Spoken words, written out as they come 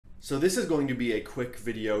So this is going to be a quick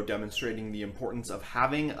video demonstrating the importance of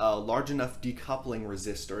having large enough decoupling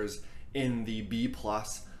resistors in the B+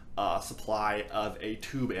 supply of a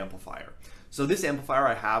tube amplifier. So this amplifier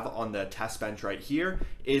I have on the test bench right here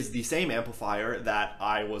is the same amplifier that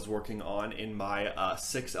I was working on in my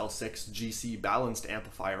 6L6 GC balanced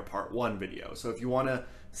amplifier part 1 video. So if you want to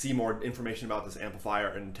see more information about this amplifier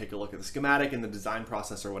and take a look at the schematic and the design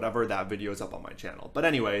process or whatever, that video is up on my channel. But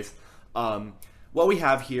anyways, what we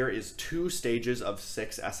have here is two stages of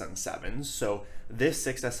 6SN7s. So this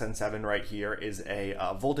 6SN7 right here is a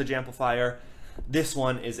voltage amplifier. This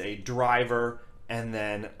one is a driver. And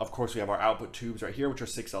then, of course, we have our output tubes right here, which are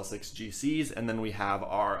 6L6 GCs. And then we have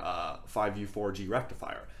our 5U4G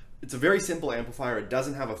rectifier. It's a very simple amplifier. It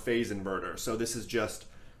doesn't have a phase inverter. So this is just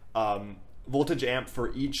voltage amp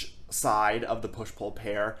for each side of the push-pull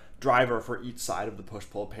pair, driver for each side of the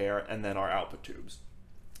push-pull pair, and then our output tubes.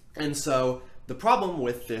 And so the problem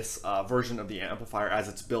with this version of the amplifier as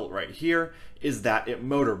it's built right here is that it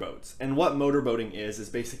motorboats. And what motorboating is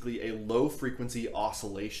basically a low frequency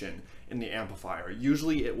oscillation in the amplifier.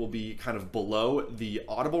 Usually it will be kind of below the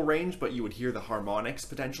audible range, but you would hear the harmonics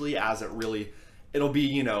potentially as it'll be,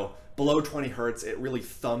 you know, below 20 hertz. It really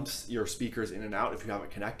thumps your speakers in and out if you have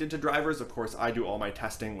it connected to drivers. Of course, I do all my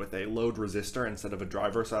testing with a load resistor instead of a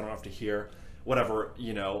driver, so I don't have to hear whatever,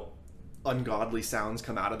 you know, ungodly sounds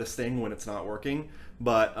come out of this thing when it's not working.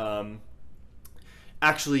 But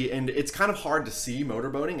actually, and it's kind of hard to see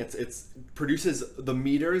motorboating. It's produces the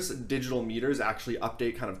meters, digital meters actually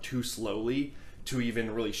update kind of too slowly to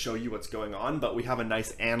even really show you what's going on. But we have a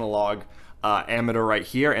nice analog ammeter right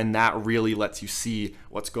here, and that really lets you see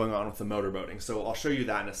what's going on with the motorboating. So I'll show you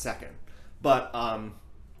that in a second. But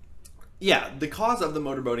yeah, the cause of the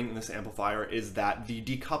motorboating in this amplifier is that the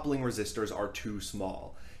decoupling resistors are too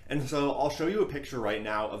small. And so I'll show you a picture right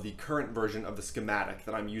now of the current version of the schematic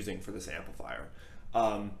that I'm using for this amplifier.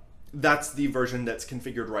 That's the version that's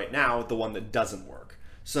configured right now, the one that doesn't work.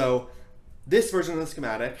 So this version of the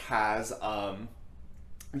schematic has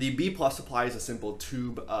the B+ supply is a simple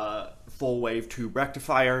tube, full wave tube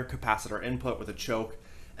rectifier, capacitor input with a choke.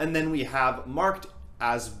 And then we have marked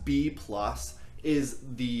as B+ is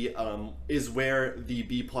where the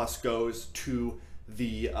B+ goes to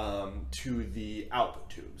the output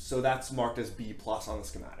tube. So that's marked as B+ on the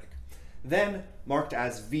schematic. Then marked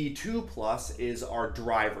as V2+ is our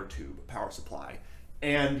driver tube power supply.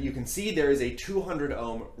 And you can see there is a 200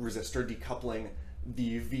 ohm resistor decoupling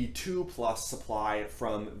the V2+ supply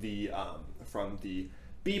from the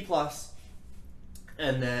B+.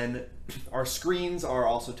 And then our screens are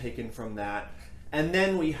also taken from that. And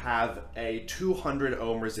then we have a 200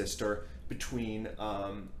 ohm resistor between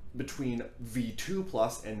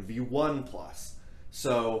V2+ and V1+.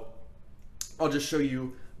 So I'll just show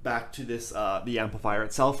you back to this the amplifier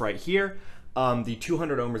itself right here. The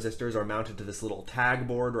 200 ohm resistors are mounted to this little tag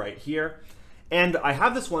board right here. And I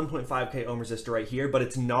have this 1.5K ohm resistor right here, but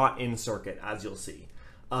it's not in circuit, as you'll see.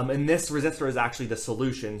 And this resistor is actually the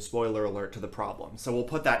solution, spoiler alert, to the problem. So we'll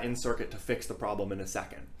put that in circuit to fix the problem in a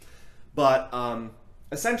second. But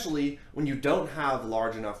essentially, when you don't have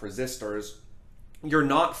large enough resistors, you're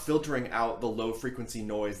not filtering out the low frequency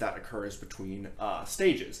noise that occurs between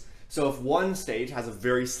stages. So if one stage has a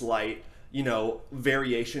very slight, you know,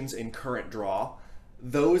 variations in current draw,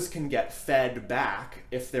 those can get fed back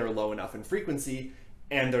if they're low enough in frequency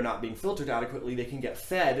and they're not being filtered adequately. They can get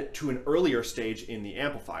fed to an earlier stage in the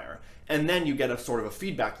amplifier. And then you get a sort of a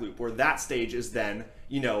feedback loop where that stage is then,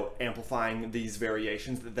 you know, amplifying these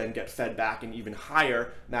variations that then get fed back in even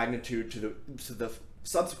higher magnitude to the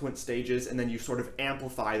subsequent stages, and then you sort of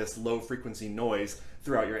amplify this low frequency noise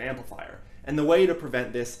throughout your amplifier. And the way to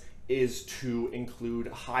prevent this is to include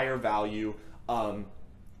higher value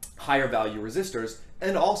resistors,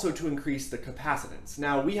 and also to increase the capacitance.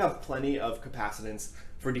 Now we have plenty of capacitance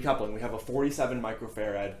for decoupling. We have a 47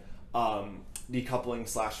 microfarad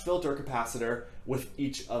decoupling / filter capacitor with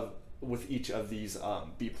each of these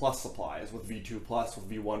B+ supplies, with V2+, with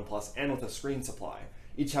V1+, and with a screen supply.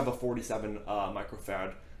 Each have a 47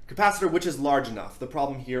 microfarad capacitor, which is large enough. The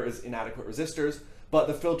problem here is inadequate resistors, but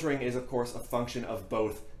the filtering is, of course, a function of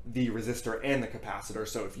both the resistor and the capacitor.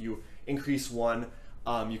 So if you increase one,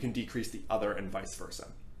 you can decrease the other, and vice versa.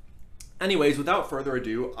 Anyways, without further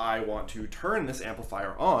ado, I want to turn this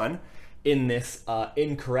amplifier on in this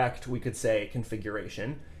incorrect, we could say,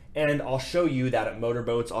 configuration. And I'll show you that it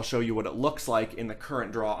motorboats. I'll show you what it looks like in the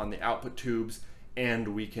current draw on the output tubes, and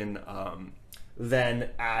we can then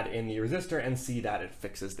add in the resistor and see that it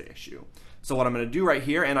fixes the issue. So what I'm going to do right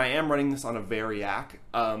here, and I am running this on a variac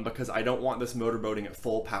because I don't want this motorboating at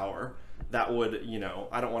full power. that would,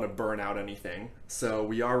 I don't want to burn out anything. So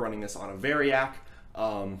we are running this on a variac.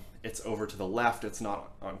 It's over to the left. It's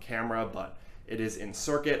not on camera, but it is in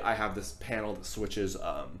circuit. I have this panel that switches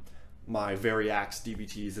my variacs,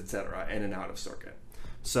 DVTs, etc. in and out of circuit.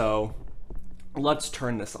 So let's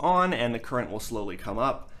turn this on and the current will slowly come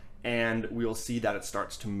up, and we'll see that it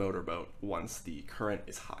starts to motorboat once the current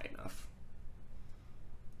is high enough.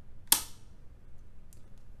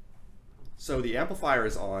 So the amplifier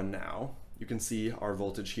is on now. You can see our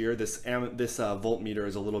voltage here. This voltmeter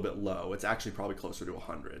is a little bit low. It's actually probably closer to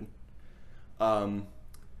 100.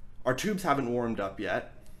 Our tubes haven't warmed up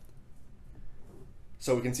yet.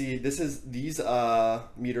 So we can see these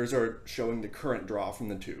meters are showing the current draw from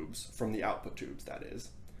the tubes, from the output tubes, that is.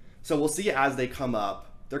 So we'll see as they come up.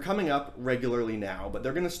 They're coming up regularly now, but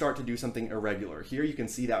they're going to start to do something irregular. Here you can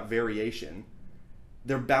see that variation.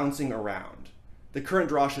 They're bouncing around. The current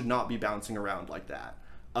draw should not be bouncing around like that.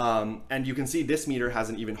 And you can see this meter has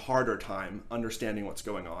an even harder time understanding what's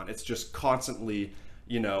going on. It's just constantly,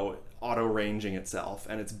 auto-ranging itself,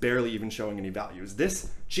 and it's barely even showing any values. This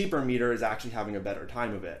cheaper meter is actually having a better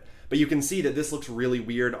time of it. But you can see that this looks really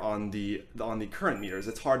weird on the current meters.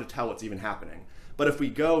 It's hard to tell what's even happening. But if we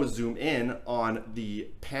go zoom in on the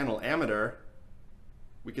panel ammeter,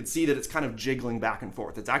 we can see that it's kind of jiggling back and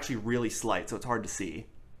forth. It's actually really slight, so it's hard to see.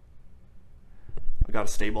 I've got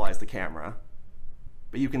to stabilize the camera.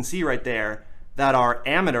 But you can see right there that our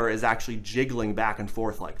ammeter is actually jiggling back and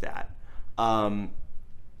forth like that.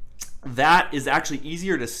 That is actually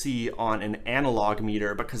easier to see on an analog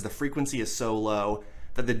meter because the frequency is so low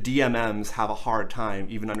that the DMMs have a hard time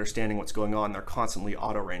even understanding what's going on. They're constantly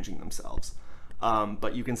auto-ranging themselves.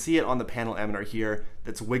 But you can see it on the panel ammeter here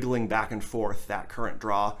that's wiggling back and forth, that current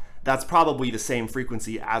draw. That's probably the same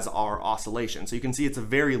frequency as our oscillation. So you can see it's a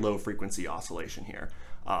very low frequency oscillation here.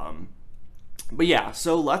 But yeah,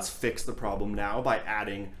 so let's fix the problem now by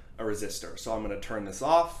adding a resistor. So I'm going to turn this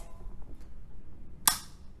off.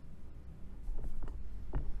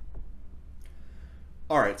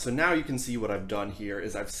 All right, so now you can see what I've done here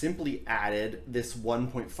is I've simply added this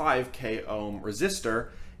 1.5K ohm resistor,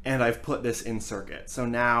 and I've put this in circuit. So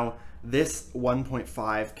now this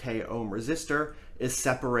 1.5K ohm resistor is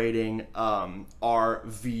separating our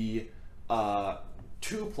V2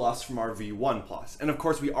 plus from our V1 plus. And of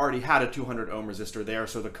course we already had a 200 ohm resistor there,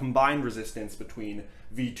 so the combined resistance between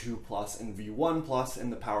V2 plus and V1 plus in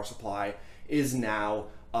the power supply is now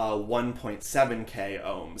 1.7K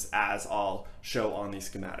ohms, as I'll show on the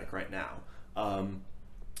schematic right now.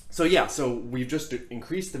 So yeah, so we've just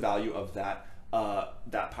increased the value of that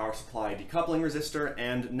power supply decoupling resistor,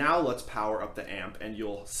 and now let's power up the amp, and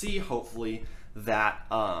you'll see hopefully that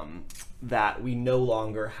that we no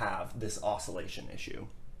longer have this oscillation issue.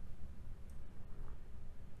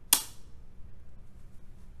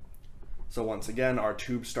 So once again, our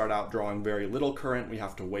tubes start out drawing very little current. We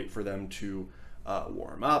have to wait for them to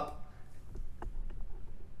warm up.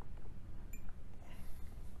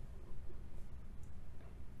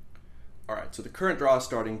 All right, so the current draw is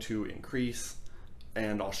starting to increase,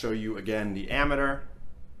 and I'll show you again the ammeter.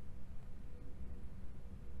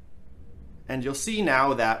 And you'll see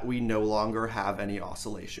now that we no longer have any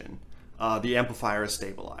oscillation. The amplifier is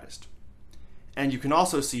stabilized. And you can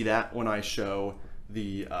also see that when I show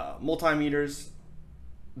the multimeters,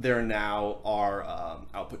 there now our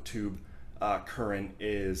output tube current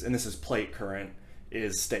is, and this is plate current,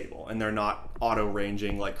 is stable, and they're not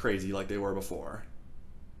auto-ranging like crazy like they were before.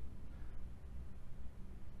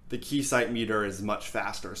 The key site meter is much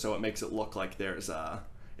faster, so it makes it look like there's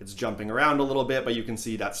it's jumping around a little bit, but you can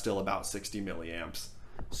see that's still about 60 milliamps.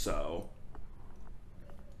 So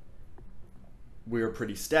we're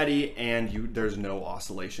pretty steady, and there's no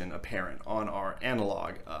oscillation apparent on our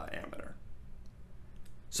analog ammeter.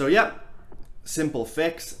 So yeah, simple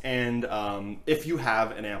fix. And if you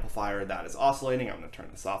have an amplifier that is oscillating, I'm going to turn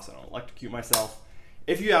this off so I don't electrocute myself.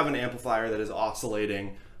 If you have an amplifier that is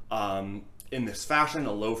oscillating in this fashion,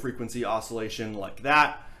 a low frequency oscillation like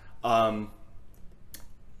that,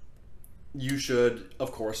 you should,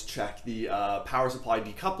 of course, check the power supply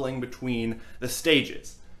decoupling between the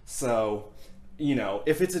stages. So,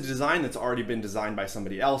 if it's a design that's already been designed by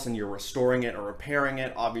somebody else and you're restoring it or repairing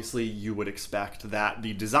it, obviously you would expect that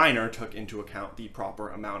the designer took into account the proper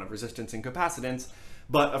amount of resistance and capacitance.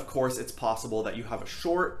 But of course, it's possible that you have a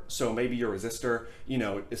short, so maybe your resistor,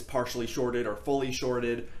 is partially shorted or fully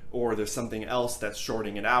shorted, or there's something else that's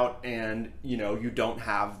shorting it out, and you don't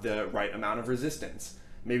have the right amount of resistance.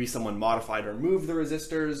 Maybe someone modified or moved the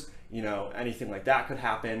resistors, anything like that could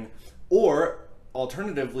happen. Or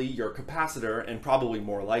alternatively, your capacitor, and probably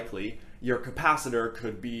more likely, your capacitor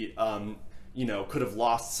could be could have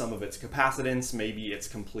lost some of its capacitance. Maybe it's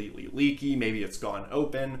completely leaky, maybe it's gone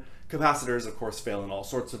open. Capacitors, of course, fail in all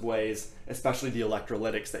sorts of ways, especially the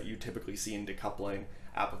electrolytics that you typically see in decoupling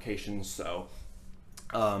applications. So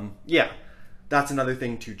yeah, that's another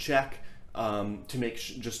thing to check, to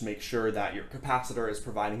just make sure that your capacitor is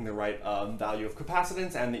providing the right value of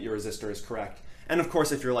capacitance and that your resistor is correct. And of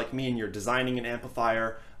course, if you're like me and you're designing an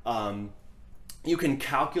amplifier, you can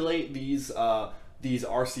calculate these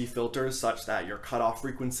RC filters such that your cutoff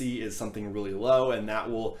frequency is something really low, and that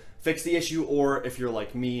will fix the issue. Or if you're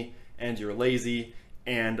like me and you're lazy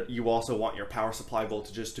and you also want your power supply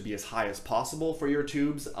voltages to be as high as possible for your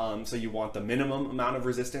tubes, so you want the minimum amount of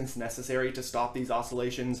resistance necessary to stop these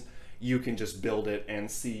oscillations, you can just build it and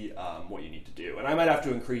see what you need to do. And I might have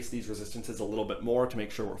to increase these resistances a little bit more to make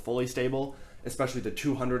sure we're fully stable, especially the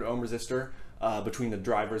 200 ohm resistor between the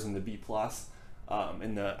drivers and the B+,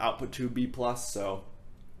 in the output tube B+, so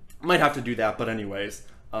might have to do that. But anyways,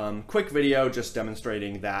 quick video just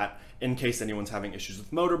demonstrating that in case anyone's having issues with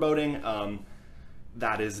motorboating,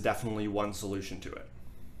 that is definitely one solution to it.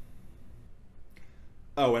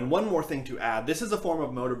 Oh, and one more thing to add, this is a form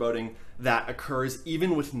of motorboating that occurs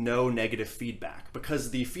even with no negative feedback,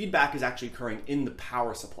 because the feedback is actually occurring in the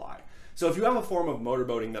power supply. So if you have a form of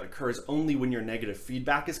motorboating that occurs only when your negative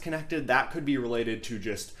feedback is connected, that could be related to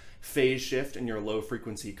just phase shift in your low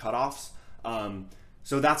frequency cutoffs.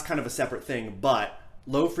 So that's kind of a separate thing, but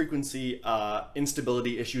low frequency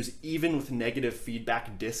instability issues, even with negative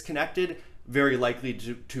feedback disconnected, very likely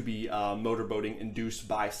to be motorboating induced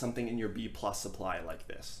by something in your B+ supply like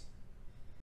this.